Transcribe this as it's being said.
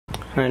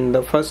And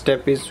the first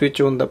step is switch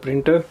on the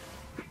printer.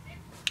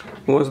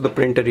 Once the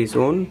printer is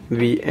on,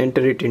 we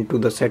enter it into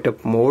the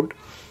setup mode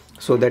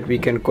so that we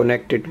can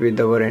connect it with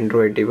our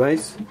Android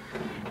device.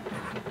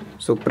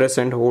 So press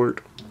and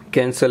hold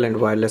cancel and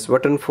wireless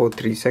button for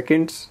 3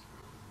 seconds.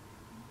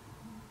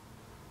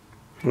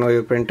 Now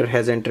your printer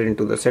has entered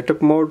into the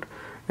setup mode,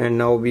 and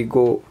now we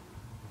go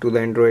to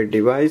the Android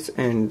device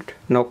and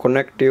now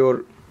connect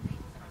your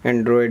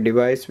Android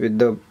device with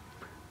the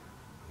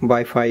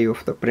Wi-Fi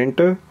of the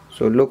printer.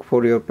 So look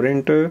for your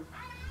printer,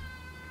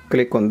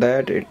 click on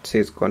that, it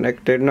says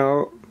connected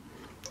now.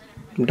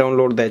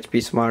 Download the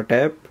HP Smart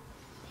app,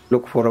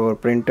 look for our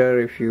printer.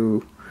 If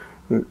you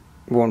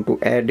want to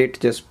add it,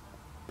 just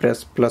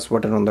press plus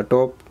button on the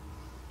top,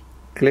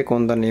 click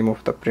on the name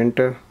of the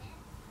printer.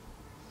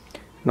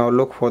 Now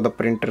look for the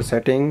printer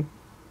setting,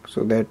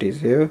 so that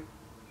is here.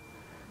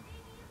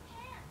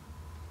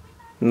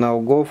 Now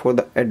go for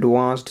the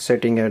advanced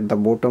setting at the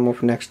bottom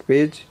of next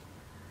page.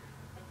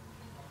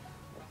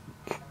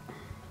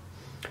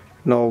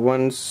 Now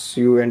once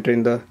you enter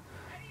in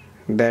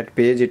that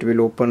page, it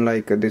will open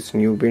like this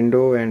new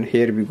window, and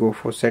here we go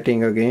for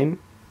setting again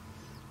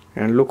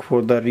and look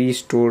for the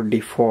restore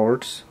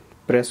defaults.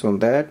 Press on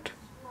that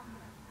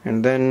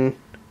and then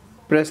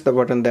press the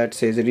button that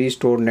says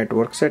restore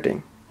network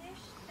setting.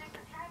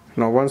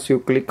 Now once you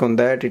click on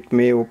that, it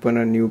may open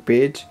a new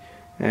page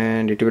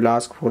and it will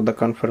ask for the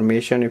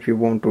confirmation if you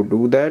want to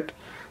do that.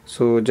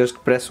 So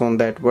just press on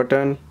that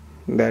button,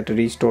 that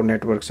restore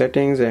network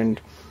settings,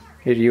 and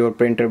your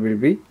printer will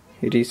be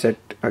reset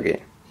again.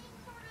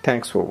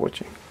 Thanks for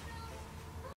watching.